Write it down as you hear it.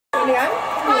Ano yan?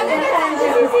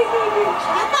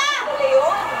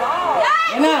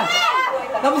 Yan na!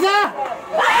 Tapos na!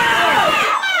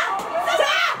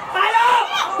 Talo!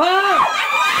 Pa!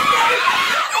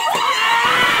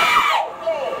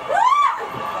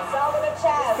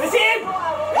 Receive!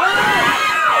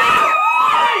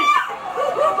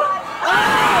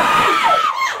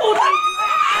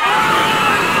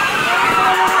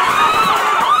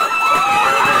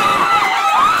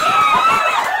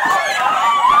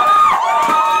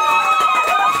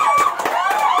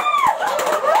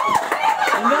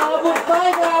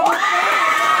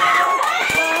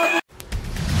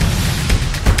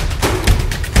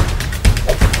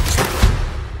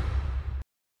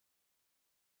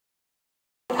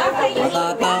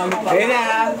 Matatalo pa. Ayun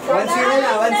na, 1-0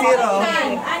 na, 1-0. 1-0.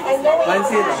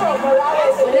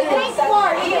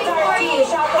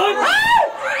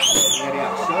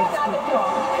 Reaction.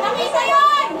 Nakita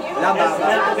yun! Laba.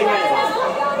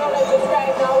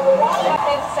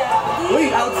 Uy,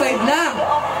 outside na!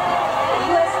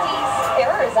 UST's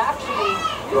errors actually.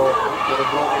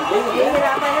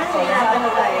 Hihirapan na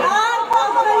tayo.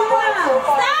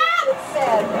 Stop!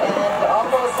 And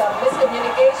almost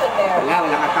miscommunication there.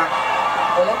 Wala katak.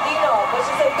 Valentino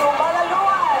pushes it to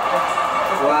Malaluan.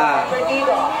 Wow.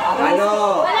 Perdido.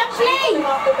 Ano? Walang play!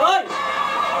 Oy!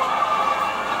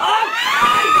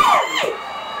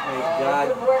 My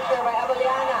God. Good work there by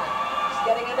Abeliana. She's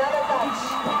getting another touch.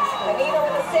 Canino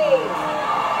with a save.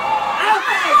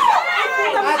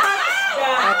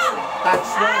 Touch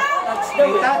na.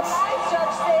 May touch.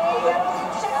 Judge save.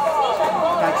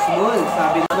 Touch ball.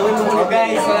 Sabi na. So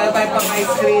guys, wala tayo pang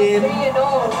ice cream.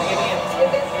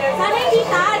 Sana hindi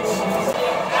touch.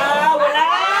 Wala!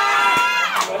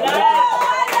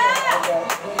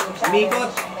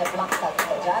 Mikot.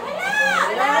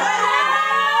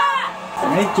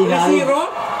 Ay, kinalo. 3-0?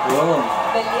 Oo.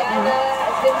 Beliana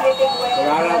has been hitting well.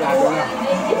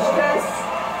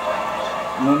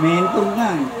 Momentum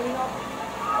na.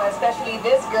 Especially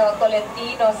this girl,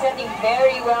 Tolentino, setting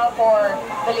very well for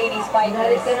the ladies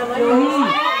fighters.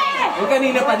 Yung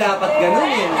kanina pa dapat ganun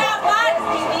eh. Dapat!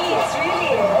 It's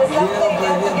really something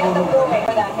that to get them going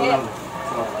for that hit.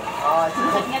 Oh,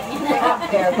 it's up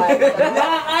there by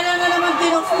Ano na naman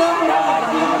tinoks mo?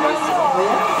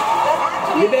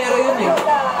 Libero yun eh.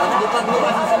 Already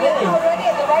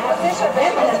in the right position, but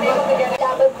she wasn't able to get it.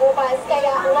 Laban bukas,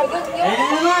 kaya ngayon yun. Ayun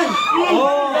na naman!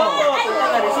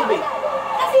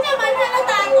 Kasi naman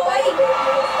nalatagoy.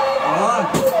 Oo.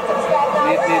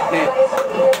 Net.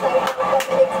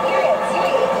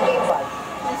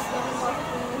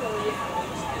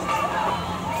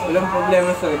 Walang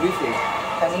problema sa service eh.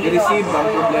 I-receive ang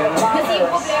problema. Kasi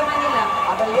yung problema nila.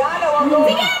 Abeliano, wag mo.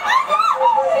 Sige!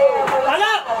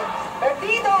 Talo!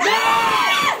 Perdido!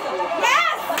 Yes!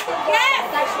 Yes!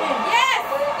 Yes!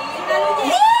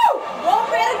 Go,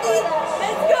 Perdido!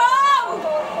 Let's go!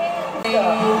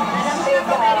 Alam mo na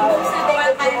pa pwede books na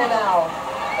bawal kayo na daw.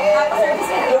 And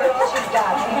she's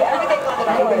got. Everything on the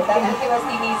board that UST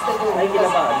needs to do.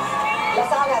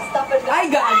 Lasanga, stop it. Ay,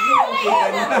 gagi!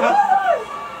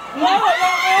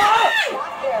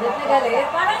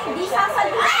 Parang hindi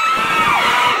sasalita.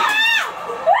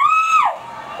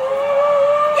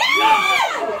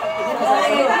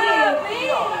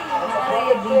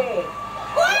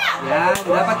 Yan,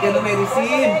 dapat ganun may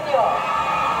receive.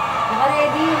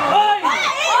 Ready? Oy!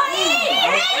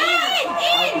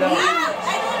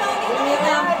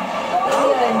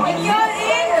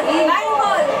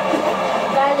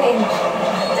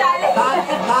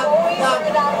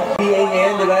 PA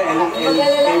ngayon, di ba?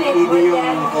 LED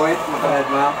yung court, makarad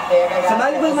mo. Sa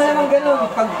volleyball mo naman ganun.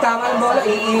 Pag tama ng bola,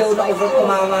 iilaw na over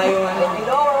tumama yung ano.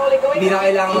 Hindi na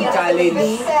kailangan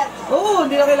mag-challenge. Oo,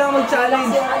 hindi na kailangan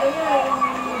mag-challenge.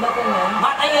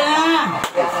 Batay na!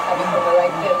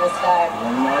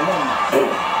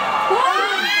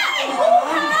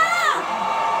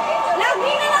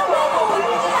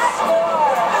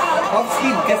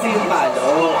 Off-speed kasi yung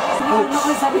palo.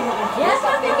 Yes,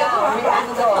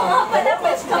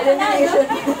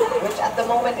 which at the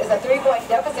moment is a 3-point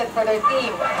deficit for their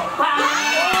team.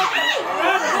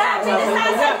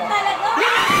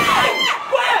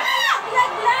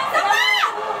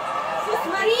 Sus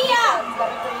Maria!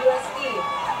 Coming from UST.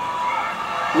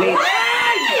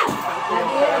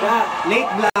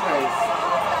 Late blockers.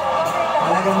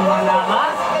 Talagang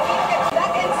malakas.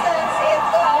 That instance, it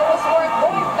was worth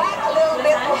going back a little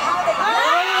bit to how they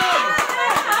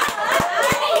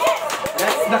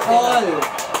That's the call.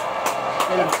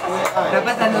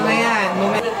 Dapat ano na yan.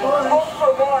 hope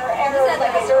for more errors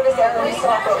like a service error we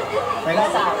saw.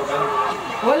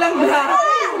 Walang block.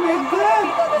 Oh my God.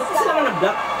 Sila ka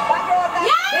nag-block? Back row attack.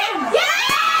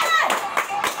 Yes!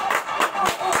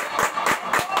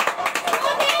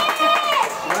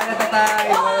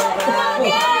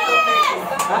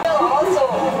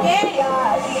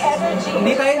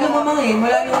 mamangin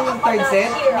mula nung third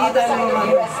set. Hindi tayo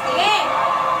mamangin. Sige!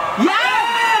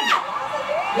 Yan!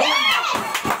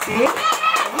 See?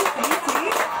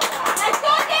 Let's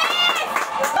do this!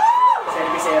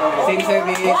 Same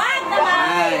service. Wag naman!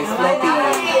 Nice. Floating.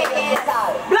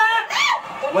 Black!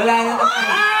 Wala na naman.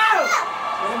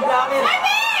 Yung blocker.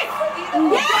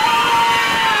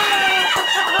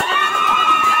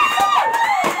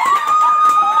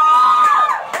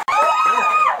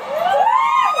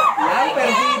 Yan,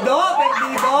 perdido.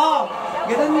 Perdido.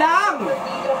 Ganun lang.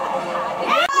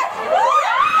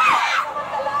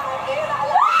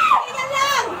 Ganyan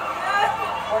lang!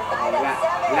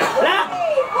 Black!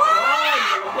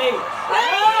 Okay.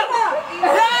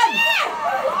 Yan!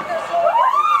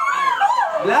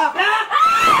 Black.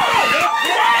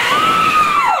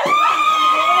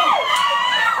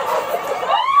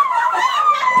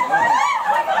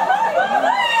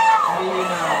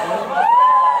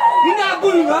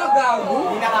 Hinabol nga, gago.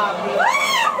 Hinahabol.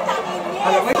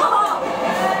 Alam mo,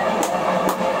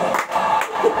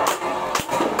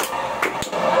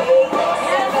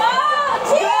 Yan po!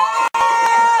 Cheers!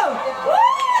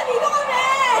 Woo! Dito kami!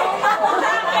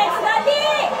 Bakit? Dali!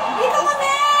 Dito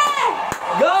kami!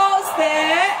 go, Ste!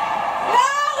 Go!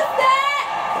 Ste!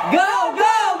 Go,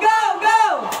 go, go, go!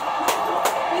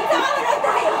 Dito kami na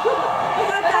tayo!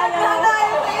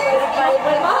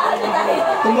 Mahal na tayo!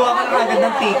 Kumuha ka na agad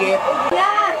ng ticket.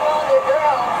 Yan!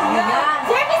 Yan!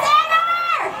 Service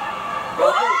error!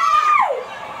 Woo!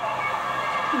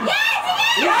 Yes!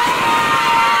 Sige!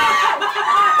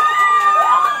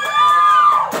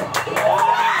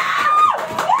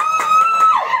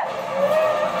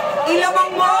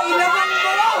 Ilamang mo! Ilamang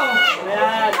mo!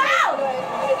 Ayan.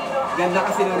 Ganda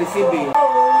kasi ng receive eh.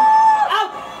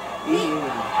 Out!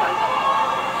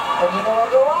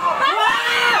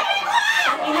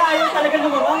 Inaayaw talaga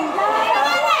lumamang.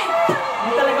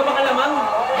 Hindi talaga makalamang.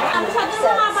 Masyado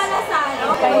namabalasan.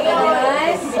 Okay,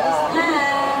 guys.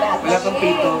 Wala pang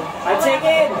pito. 5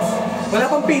 seconds. Wala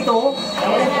pang pito?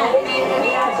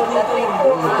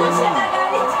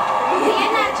 Sige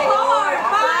na, 4,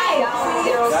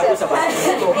 5, Gago sa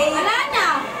basketball. wala na.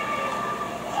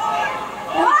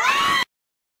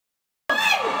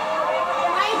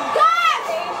 My gosh!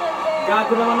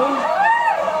 Gago naman nun.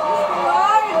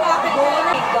 Lord, bakit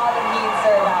wala?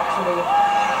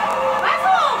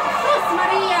 Pasok! Sus,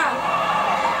 Maria!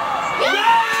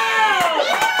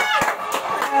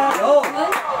 Yo!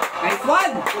 Nice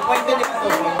one! 2 point din ito.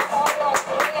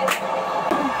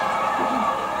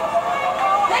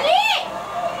 Dali!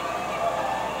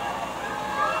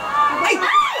 Ay!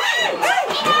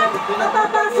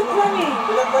 Napapasok lang eh.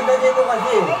 Pinagmadali mo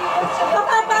kasi.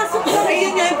 Napapasok lang.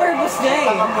 Ayun nga yung purpose niya eh.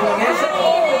 Kaya siya...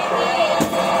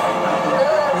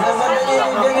 Pinagmadali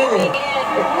mo ganun eh.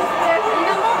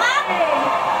 Tingnan mo ka!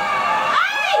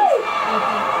 Ay!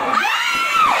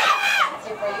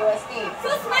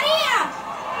 Sus, Maria!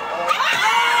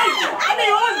 Ay! Ano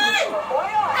yun?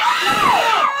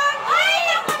 Ay,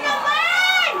 ako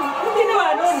naman! Anong ginawa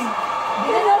nun?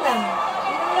 Ginalaw lang.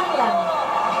 Ginalaw lang.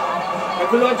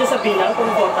 Naguluhan siya sa bilang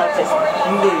kung 4 touches.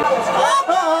 Hindi.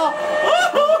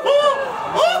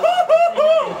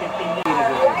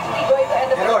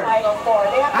 Error.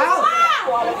 Out!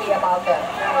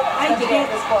 Ay,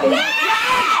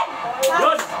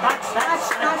 Yun! Touch!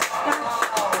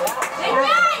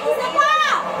 Ganyan! Isa pa!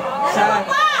 Siya,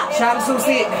 siya ang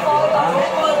susi.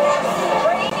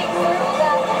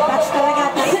 Touch talaga,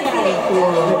 touch talaga.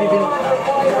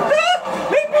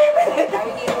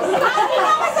 Bakit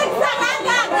ka masagsakan,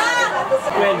 gaga?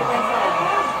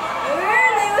 12.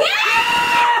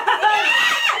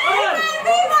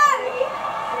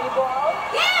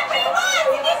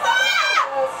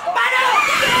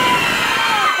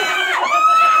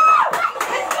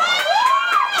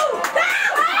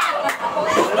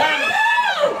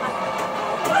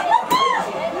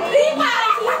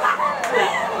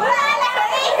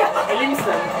 Alims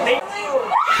na.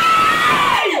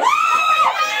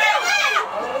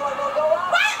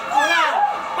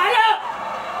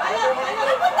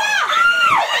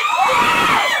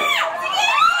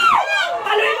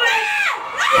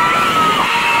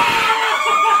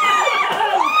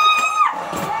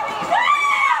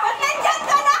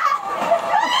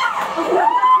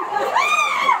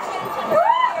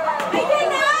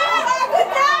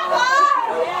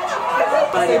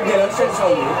 Save niya lang siya sa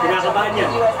ulo. Kinakabahan niya.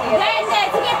 Hindi.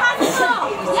 Sige, pasok mo.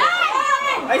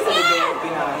 Yan! Ay, sa bebe yung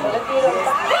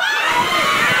pinaka.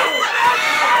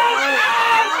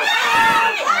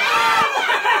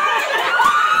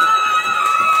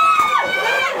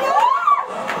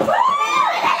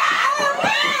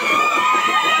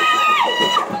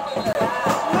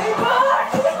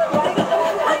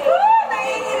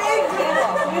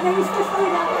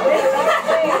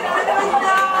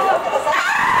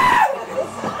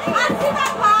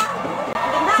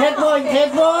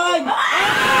 Headphone!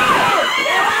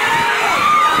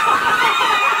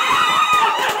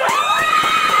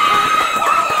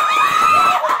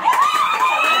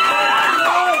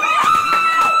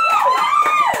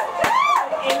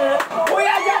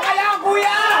 Kuya, dyan ka lang,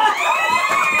 kuya!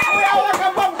 Kuya, huwag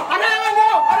kang bang... Harangan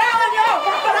nyo! Harangan nyo!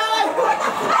 Harangan!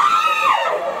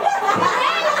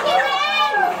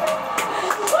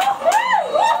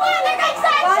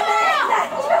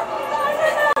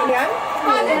 Ano yan?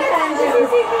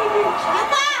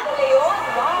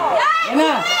 Yan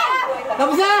na!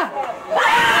 Tapos na!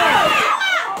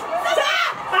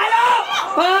 Tayo!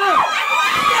 Pa!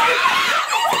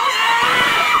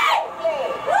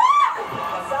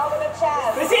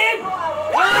 Receive!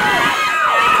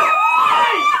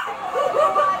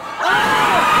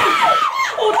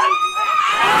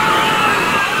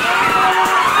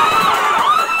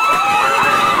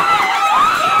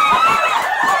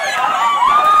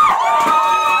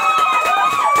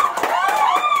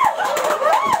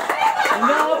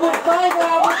 Naabot pa!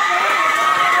 Naabot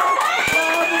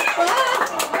pa!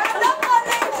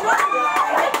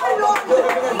 Doon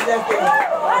kami ng silente.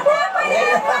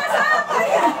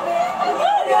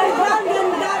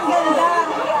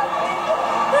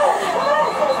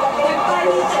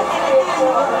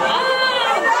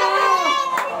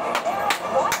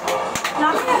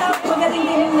 Magaling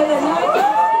din yung nilunod.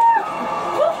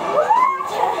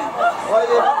 Oy,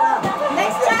 lipat na.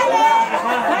 Next challenge!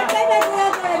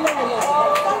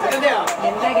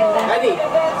 Ganda, ganda. Ready?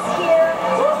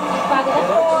 Pagod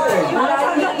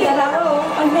ako.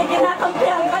 Pag may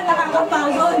kinakampihan ka,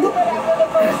 nakakapagod.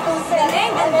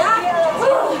 Galing, ganda.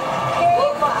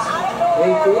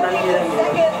 Wait, two.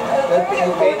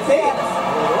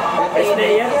 Best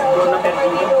player, bro na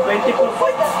 24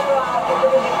 points.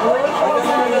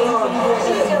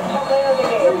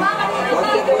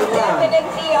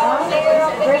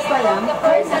 First pa lang.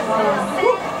 Ayos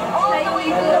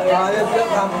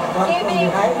lang,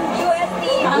 high.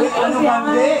 Ano ba,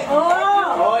 hindi?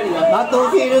 All.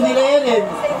 Matusino nila yan eh.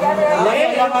 Lagi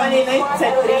lang kanina,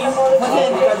 set 3. Kasi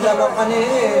hindi ka dalaw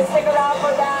kanina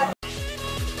eh.